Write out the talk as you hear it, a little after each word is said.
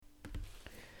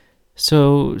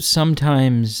So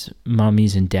sometimes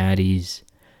mommies and daddies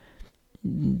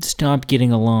stop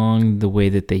getting along the way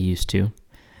that they used to,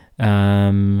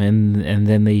 and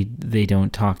then they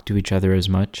don't talk to each other as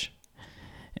much,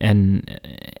 and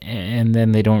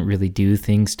then they don't really do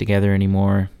things together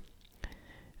anymore,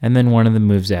 and then one of them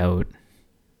moves out,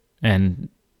 and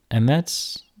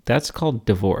that's called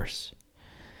divorce.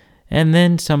 And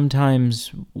then sometimes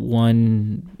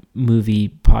one movie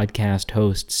podcast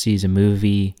host sees a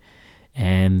movie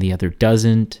and the other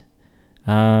doesn't.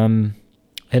 And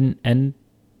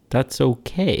that's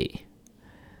okay.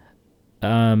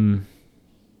 I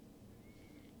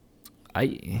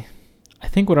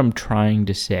think what I'm trying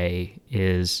to say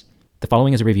is the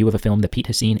following is a review of a film that Pete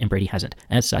has seen and Brady hasn't.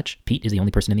 As such, Pete is the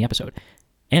only person in the episode.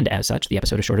 And as such, the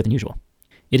episode is shorter than usual.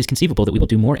 It is conceivable that we will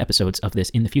do more episodes of this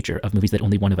in the future of movies that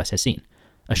only one of us has seen.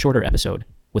 A shorter episode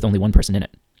with only one person in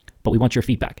it. But we want your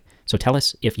feedback. So tell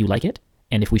us if you like it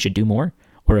and if we should do more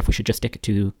or if we should just stick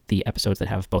to the episodes that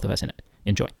have both of us in it.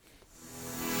 Enjoy.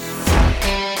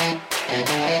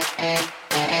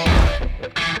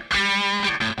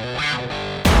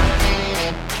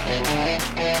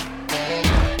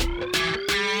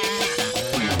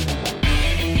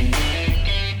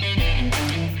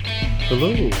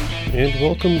 Hello, and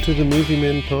welcome to the Movie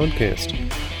Men Podcast.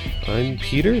 I'm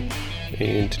Peter,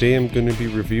 and today I'm going to be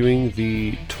reviewing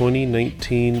the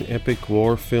 2019 epic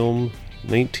war film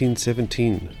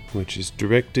 1917, which is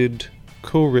directed,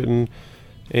 co-written,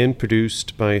 and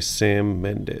produced by Sam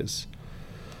Mendes.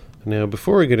 Now,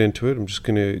 before I get into it, I'm just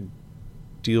going to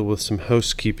deal with some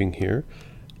housekeeping here.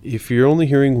 If you're only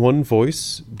hearing one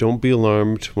voice, don't be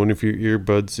alarmed. One of your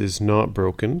earbuds is not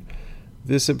broken.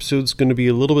 This episode's going to be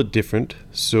a little bit different,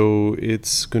 so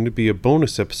it's going to be a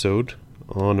bonus episode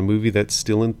on a movie that's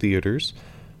still in theaters.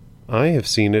 I have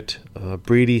seen it.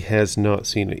 Brady has not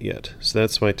seen it yet, so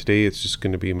that's why today it's just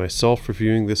going to be myself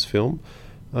reviewing this film.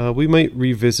 We might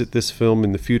revisit this film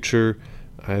in the future,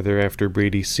 either after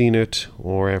Brady's seen it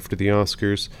or after the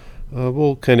Oscars.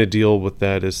 We'll kind of deal with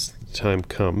that as the time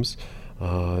comes.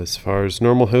 As far as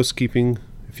normal housekeeping,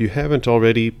 if you haven't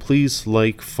already, please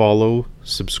like, follow,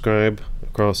 subscribe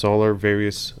across all our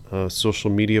various social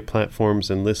media platforms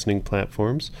and listening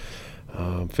platforms.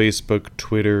 Facebook,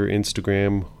 Twitter,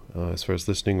 Instagram. As far as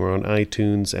listening, we're on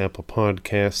iTunes, Apple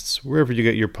Podcasts. Wherever you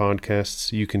get your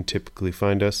podcasts, you can typically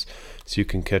find us, so you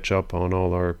can catch up on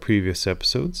all our previous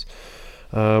episodes.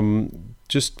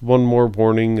 Just one more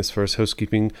warning as far as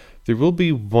housekeeping. There will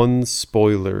be one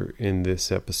spoiler in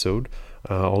this episode.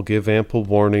 I'll give ample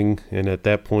warning, and at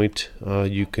that point,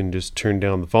 you can just turn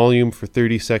down the volume for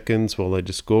 30 seconds while I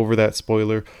just go over that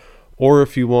spoiler. Or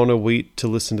if you want to wait to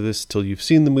listen to this till you've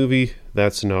seen the movie,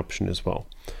 that's an option as well.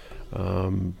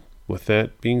 With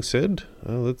that being said,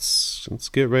 let's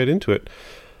get right into it.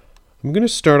 I'm going to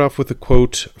start off with a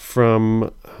quote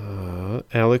from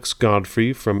Alex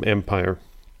Godfrey from Empire.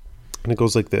 And it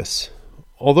goes like this.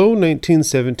 Although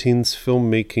 1917's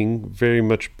filmmaking very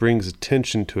much brings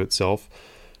attention to itself,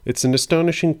 it's an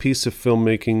astonishing piece of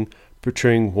filmmaking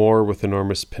portraying war with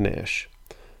enormous panache.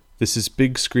 This is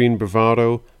big screen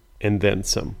bravado and then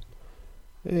some.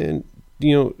 And,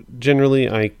 generally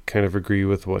I kind of agree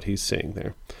with what he's saying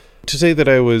there. To say that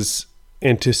I was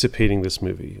anticipating this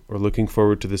movie or looking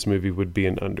forward to this movie would be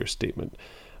an understatement.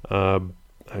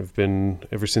 I've been,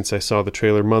 ever since I saw the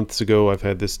trailer months ago, I've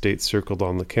had this date circled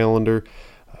on the calendar.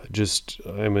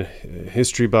 I'm a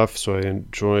history buff, so I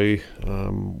enjoy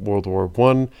World War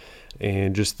I,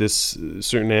 and just this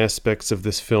certain aspects of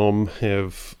this film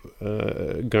have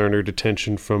garnered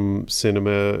attention from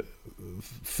cinema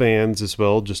fans as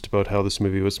well, just about how this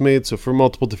movie was made. So for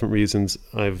multiple different reasons,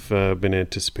 I've been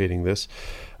anticipating this.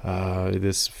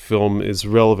 This film is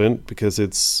relevant because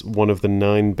it's one of the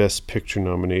 9 Best Picture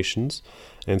nominations,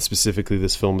 and specifically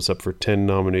this film is up for 10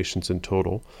 nominations in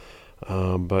total.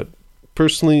 But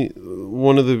personally,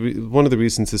 one of the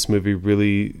reasons this movie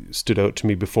really stood out to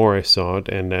me before I saw it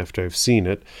and after I've seen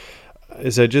it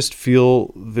is I just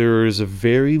feel there is a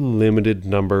very limited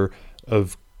number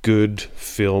of good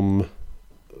films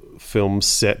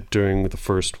set during the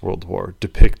First World War,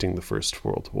 depicting the First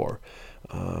World War.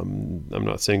 I'm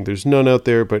not saying there's none out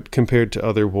there, but compared to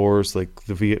other wars like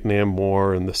the Vietnam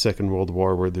War and the Second World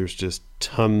War, where there's just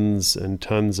tons and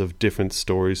tons of different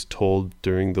stories told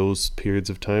during those periods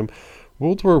of time,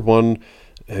 World War I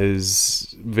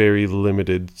has very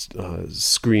limited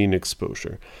screen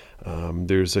exposure.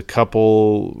 There's a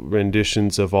couple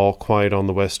renditions of All Quiet on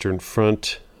the Western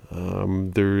Front.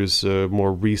 There's a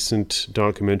more recent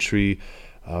documentary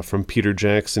from Peter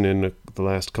Jackson in the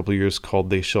last couple of years called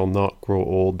They Shall Not Grow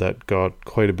Old that got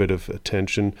quite a bit of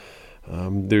attention.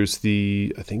 There's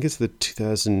I think it's the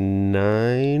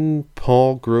 2009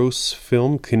 Paul Gross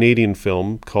film, Canadian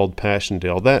film called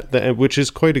Passchendaele, that which is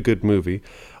quite a good movie.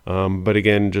 But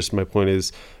again, just my point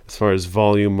is, as far as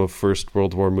volume of First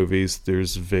World War movies,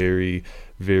 there's very,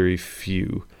 very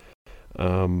few.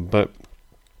 This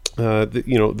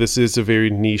is a very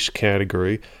niche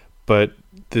category, but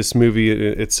this movie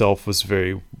itself was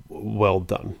very well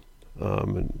done.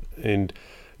 And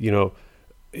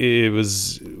it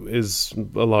was, as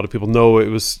a lot of people know, it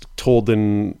was told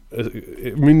in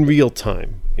real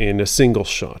time, in a single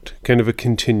shot, kind of a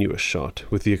continuous shot,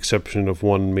 with the exception of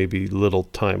one maybe little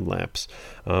time lapse.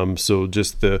 So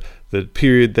just the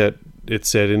period that it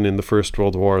set in the First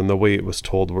World War and the way it was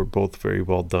told were both very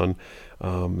well done.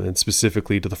 And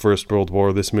specifically to the First World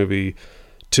War, this movie,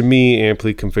 to me,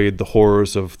 amply conveyed the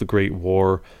horrors of the Great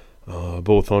War,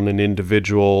 both on an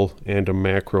individual and a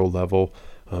macro level.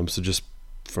 So just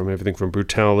from everything from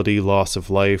brutality, loss of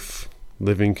life,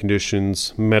 living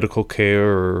conditions, medical care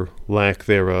or lack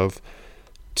thereof,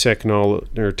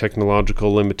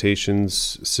 technological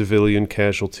limitations, civilian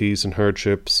casualties and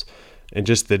hardships, and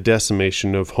just the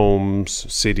decimation of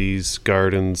homes, cities,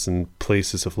 gardens, and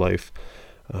places of life.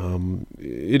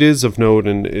 It is of note,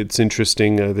 and it's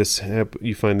interesting,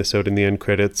 you find this out in the end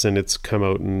credits, and it's come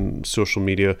out in social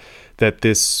media, that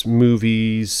this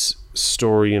movie's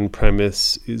story and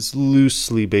premise is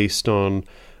loosely based on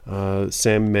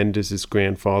Sam Mendes'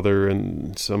 grandfather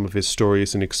and some of his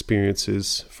stories and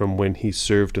experiences from when he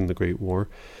served in the Great War.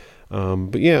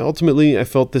 But yeah, ultimately, I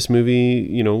felt this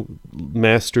movie,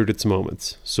 mastered its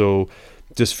moments. So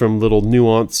just from little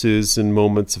nuances and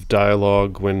moments of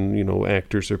dialogue when,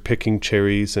 actors are picking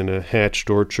cherries in a hatched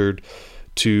orchard,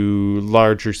 to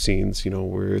larger scenes,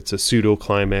 where it's a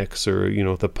pseudo-climax or,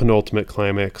 the penultimate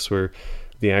climax where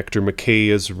the actor McKay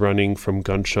is running from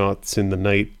gunshots in the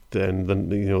night, and then,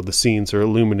 the scenes are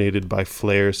illuminated by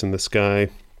flares in the sky.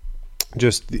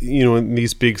 Just, in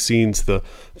these big scenes, the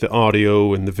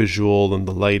audio and the visual and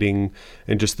the lighting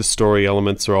and just the story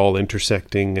elements are all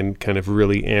intersecting and kind of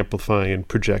really amplify and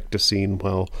project a scene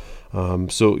well.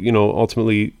 So,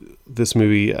 ultimately, this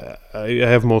movie, I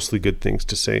have mostly good things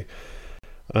to say.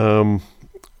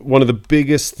 One of the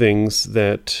biggest things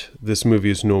that this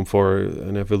movie is known for,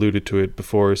 and I've alluded to it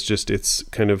before, is just its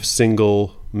kind of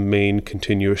single main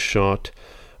continuous shot.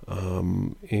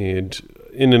 And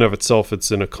in and of itself, it's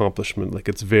an accomplishment. Like,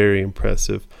 it's very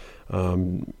impressive.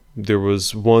 There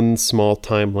was one small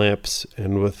time lapse,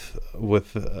 and with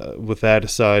that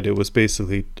aside, it was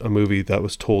basically a movie that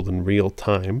was told in real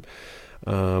time.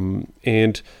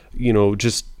 And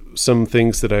just some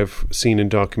things that I've seen in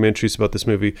documentaries about this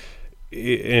movie,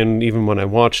 and even when I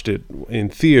watched it in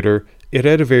theater, it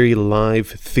had a very live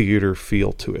theater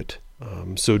feel to it.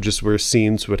 So just where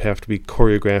scenes would have to be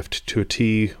choreographed to a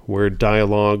T, where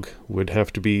dialogue would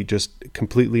have to be just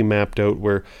completely mapped out,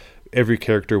 where every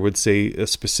character would say a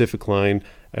specific line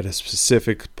at a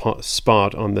specific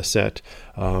spot on the set.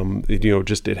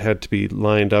 It had to be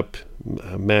lined up,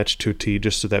 matched to a T,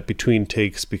 just so that between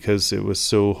takes, because it was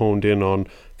so honed in on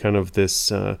kind of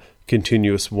this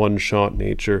continuous one-shot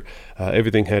nature,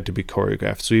 everything had to be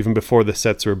choreographed. So even before the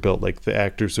sets were built, like, the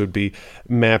actors would be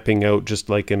mapping out just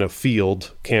like in a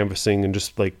field, canvassing and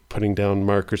just like putting down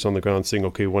markers on the ground saying,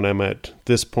 okay, when I'm at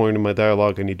this point in my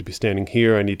dialogue, I need to be standing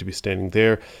here, I need to be standing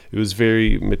there. It was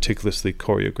very meticulously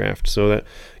choreographed, so that,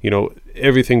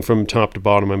 everything from top to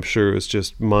bottom, I'm sure, is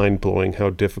just mind-blowing how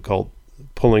difficult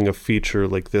pulling a feature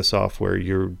like this off where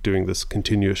you're doing this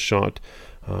continuous shot.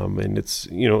 And it's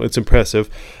impressive.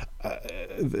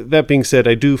 That being said,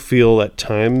 I do feel at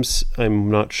times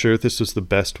I'm not sure if this was the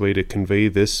best way to convey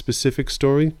this specific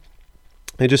story.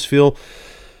 I just feel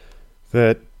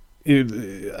that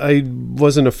I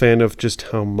wasn't a fan of just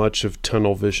how much of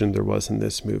tunnel vision there was in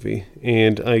this movie.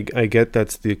 And I get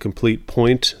that's the complete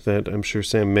point that I'm sure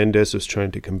Sam Mendes was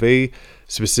trying to convey.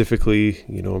 Specifically,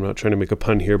 I'm not trying to make a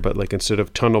pun here, but like, instead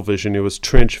of tunnel vision, it was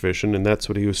trench vision, and that's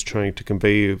what he was trying to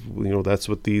convey. That's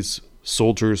what these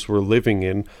soldiers were living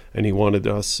in, and he wanted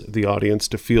us, the audience,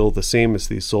 to feel the same as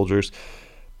these soldiers.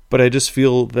 But I just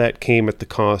feel that came at the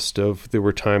cost of, there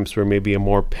were times where maybe a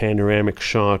more panoramic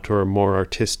shot or a more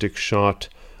artistic shot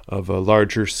of a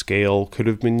larger scale could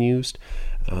have been used.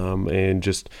 And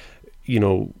just,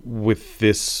 with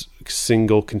this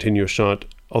single continuous shot,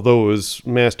 although it was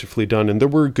masterfully done, and there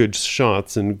were good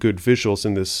shots and good visuals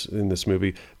in this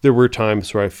movie, there were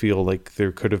times where I feel like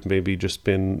there could have maybe just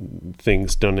been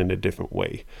things done in a different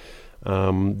way.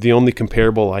 The only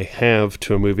comparable I have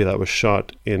to a movie that was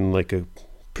shot in like a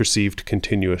perceived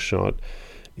continuous shot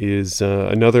is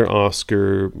another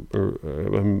Oscar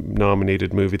or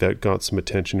nominated movie that got some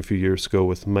attention a few years ago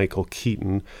with Michael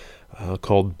Keaton,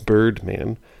 called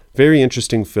Birdman. Very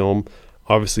interesting film,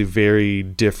 obviously very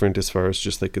different as far as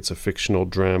just like it's a fictional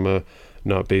drama,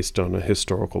 not based on a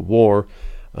historical war.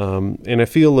 And I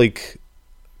feel like,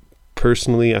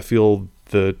 personally, I feel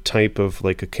the type of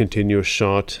like a continuous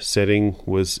shot setting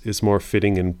is more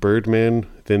fitting in Birdman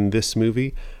than this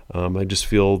movie. I just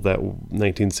feel that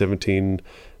 1917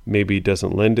 maybe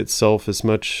doesn't lend itself as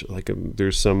much. Like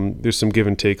there's some give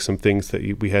and take, some things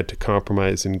that we had to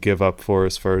compromise and give up for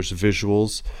as far as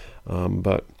visuals.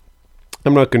 But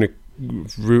I'm not going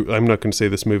to say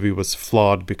this movie was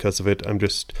flawed because of it. I'm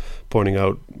just pointing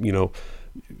out,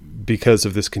 because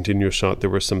of this continuous shot, there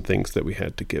were some things that we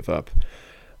had to give up.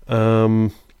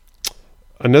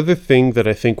 Another thing that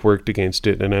I think worked against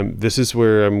it, and this is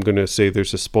where I'm going to say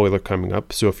there's a spoiler coming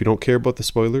up. So if you don't care about the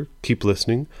spoiler, keep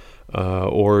listening.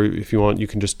 Or if you want, you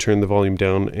can just turn the volume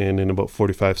down, and in about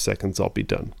 45 seconds, I'll be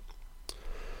done.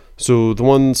 So the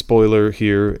one spoiler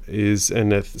here is,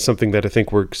 and something that I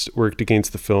think worked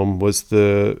against the film, was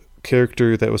the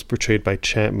character that was portrayed by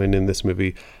Chapman in this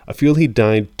movie. I feel he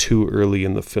died too early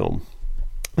in the film.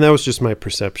 And that was just my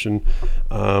perception.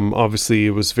 Obviously,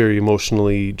 it was very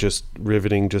emotionally just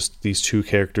riveting, just these two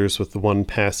characters with the one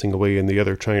passing away and the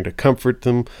other trying to comfort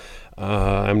them.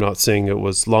 I'm not saying it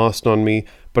was lost on me,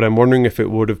 but I'm wondering if it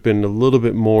would have been a little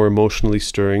bit more emotionally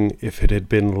stirring if it had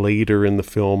been later in the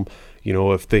film,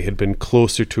 if they had been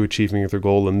closer to achieving their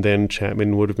goal and then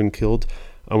Chapman would have been killed.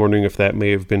 I'm wondering if that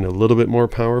may have been a little bit more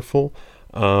powerful.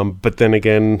 But then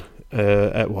again,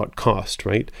 at what cost,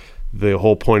 right? The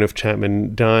whole point of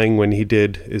Chapman dying when he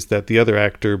did is that the other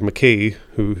actor, McKay,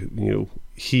 who,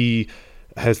 he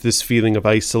has this feeling of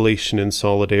isolation and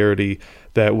solidarity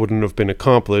that wouldn't have been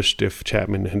accomplished if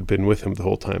Chapman had been with him the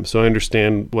whole time. So I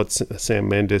understand what Sam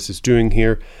Mendes is doing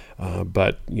here,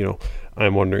 but,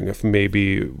 I'm wondering if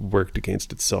maybe it worked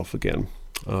against itself again.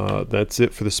 That's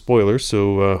it for the spoiler,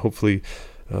 so hopefully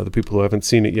the people who haven't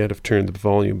seen it yet have turned the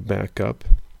volume back up.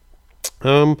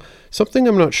 Something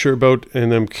I'm not sure about,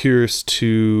 and I'm curious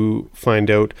to find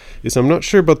out, is I'm not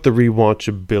sure about the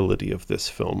rewatchability of this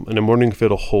film, and I'm wondering if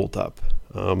it'll hold up.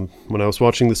 When I was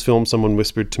watching this film, someone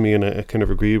whispered to me, and I kind of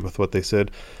agreed with what they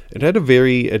said. It had a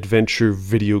very adventure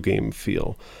video game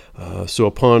feel. So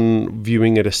upon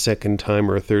viewing it a second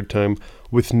time or a third time,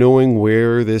 with knowing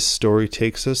where this story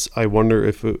takes us, I wonder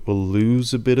if it will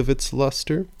lose a bit of its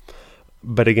luster.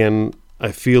 But again,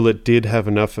 I feel it did have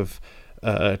enough of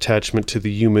attachment to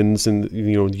the humans and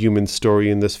the human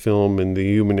story in this film and the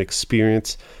human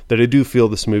experience that I do feel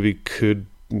this movie could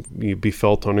be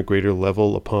felt on a greater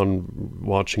level upon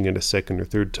watching it a second or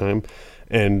third time,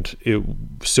 and it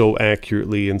so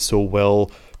accurately and so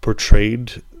well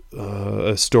portrayed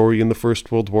a story in the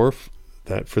First World War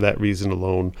that for that reason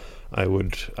alone I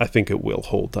think it will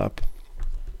hold up.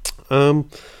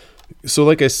 So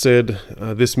like I said,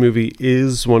 this movie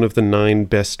is one of the 9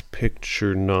 Best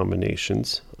Picture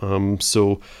nominations.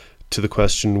 So to the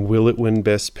question, will it win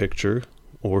Best Picture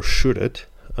or should it?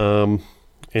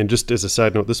 And just as a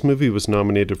side note, this movie was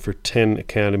nominated for 10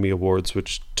 Academy Awards,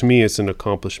 which to me is an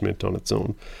accomplishment on its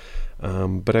own.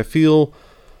 But I think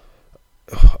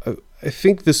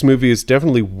this movie is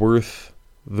definitely worth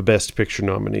the Best Picture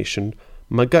nomination.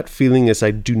 My gut feeling is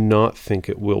I do not think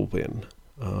it will win.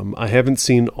 I haven't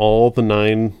seen all the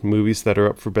 9 movies that are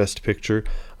up for Best Picture.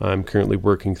 I'm currently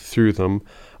working through them.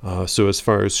 So as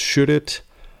far as should it,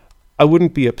 I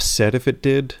wouldn't be upset if it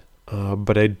did,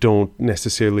 but I don't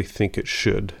necessarily think it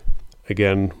should.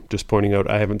 Again, just pointing out,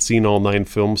 I haven't seen all 9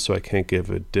 films, so I can't give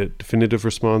a definitive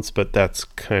response, but that's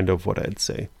kind of what I'd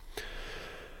say.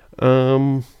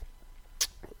 As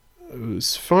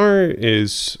far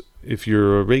as if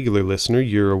you're a regular listener,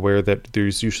 you're aware that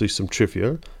there's usually some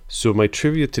trivia. So my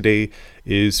trivia today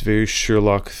is very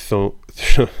Sherlock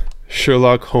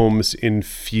Holmes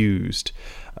infused.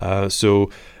 So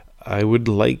I would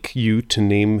like you to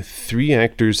name 3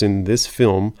 actors in this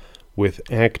film with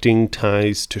acting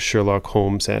ties to Sherlock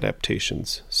Holmes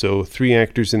adaptations. So 3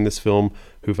 actors in this film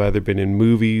who've either been in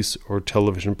movies or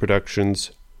television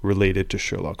productions related to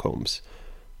Sherlock Holmes.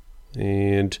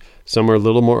 And some are a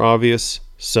little more obvious,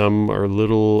 some are a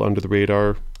little under the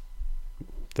radar.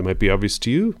 That might be obvious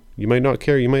to you. You might not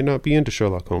care. You might not be into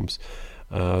Sherlock Holmes.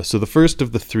 So the first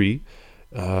of the 3,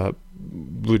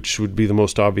 which would be the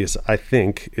most obvious, I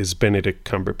think, is Benedict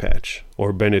Cumberbatch,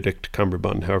 or Benedict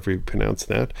Cumberbund, however you pronounce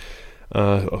that,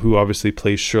 who obviously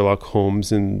plays Sherlock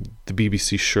Holmes in the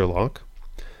BBC Sherlock.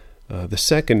 The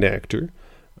second actor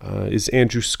is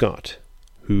Andrew Scott,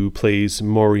 who plays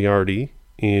Moriarty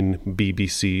in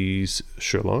BBC's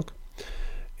Sherlock.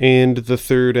 and the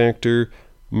third actor,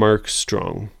 Mark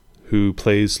Strong, who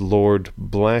plays Lord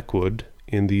Blackwood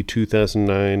in the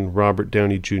 2009 Robert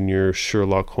Downey Jr.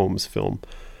 Sherlock Holmes film.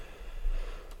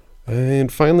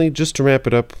 And finally, just to wrap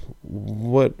it up,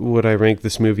 what would I rank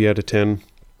this movie out of 10?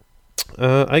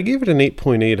 I gave it an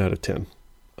 8.8 out of 10.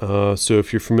 So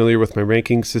if you're familiar with my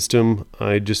ranking system,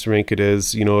 I just rank it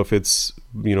as, if it's,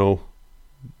 below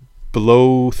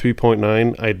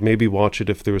 3.9, I'd maybe watch it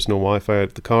if there was no Wi-Fi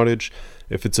at the cottage.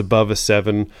 If it's above a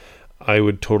 7, I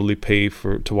would totally pay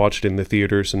to watch it in the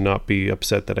theaters and not be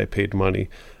upset that I paid money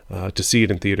to see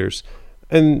it in theaters.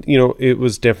 And, it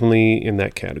was definitely in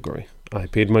that category. I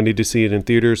paid money to see it in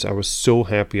theaters. I was so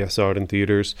happy I saw it in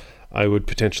theaters. I would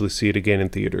potentially see it again in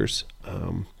theaters.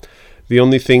 The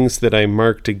only things that I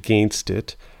marked against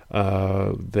it,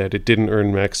 that it didn't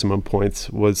earn maximum points,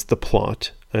 was the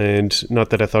plot. And not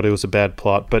that I thought it was a bad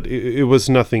plot, but it was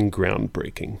nothing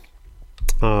groundbreaking.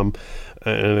 And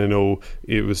I know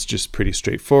it was just pretty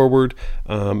straightforward.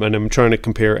 And I'm trying to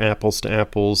compare apples to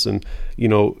apples. And,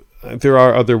 there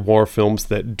are other war films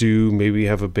that do maybe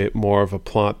have a bit more of a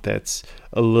plot that's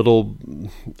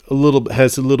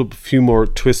has a few more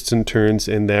twists and turns,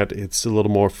 in that it's a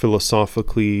little more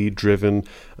philosophically driven.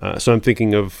 So I'm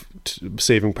thinking of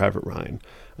Saving Private Ryan.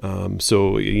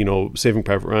 Saving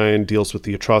Private Ryan deals with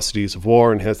the atrocities of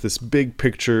war and has this big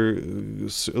picture,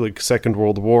 like Second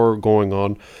World War going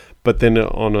on. But then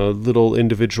on a little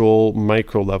individual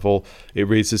micro level, it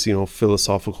raises,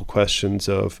 philosophical questions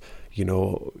of,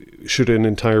 should an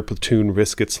entire platoon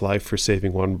risk its life for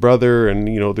saving one brother? And,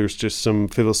 there's just some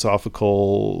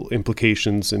philosophical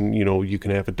implications, and, you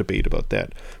can have a debate about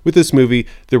that. With this movie,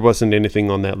 there wasn't anything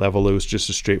on that level. It was just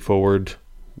a straightforward,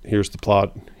 here's the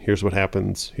plot, here's what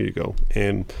happens, here you go.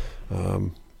 And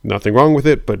nothing wrong with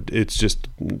it, but it's just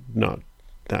not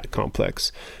that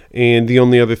complex. And the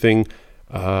only other thing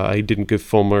I didn't give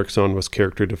full marks on was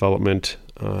character development.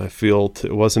 I feel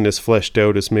it wasn't as fleshed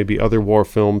out as maybe other war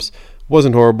films.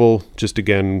 Wasn't horrible, just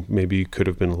again, maybe could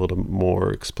have been a little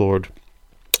more explored.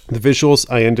 The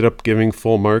visuals, I ended up giving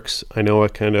full marks. I know I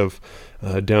kind of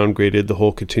downgraded the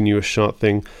whole continuous shot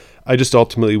thing. I just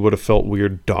ultimately would have felt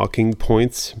weird docking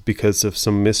points because of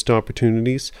some missed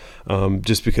opportunities.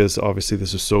 Just because obviously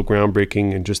this was so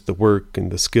groundbreaking, and just the work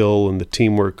and the skill and the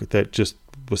teamwork that just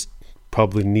was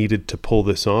probably needed to pull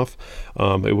this off.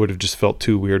 It would have just felt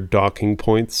too weird docking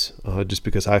points, just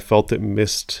because I felt it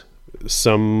missed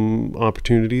some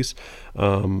opportunities.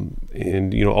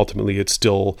 And ultimately it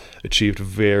still achieved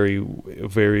very,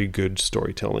 very good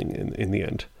storytelling in the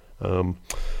end.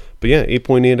 But yeah,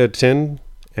 8.8 out of 10.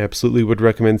 Absolutely would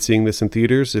recommend seeing this in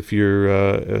theaters if you're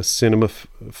a cinema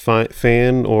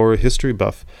fan or a history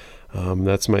buff.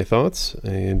 That's my thoughts,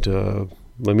 and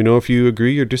let me know if you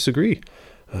agree or disagree.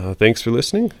 Thanks for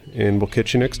listening, and we'll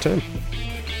catch you next time.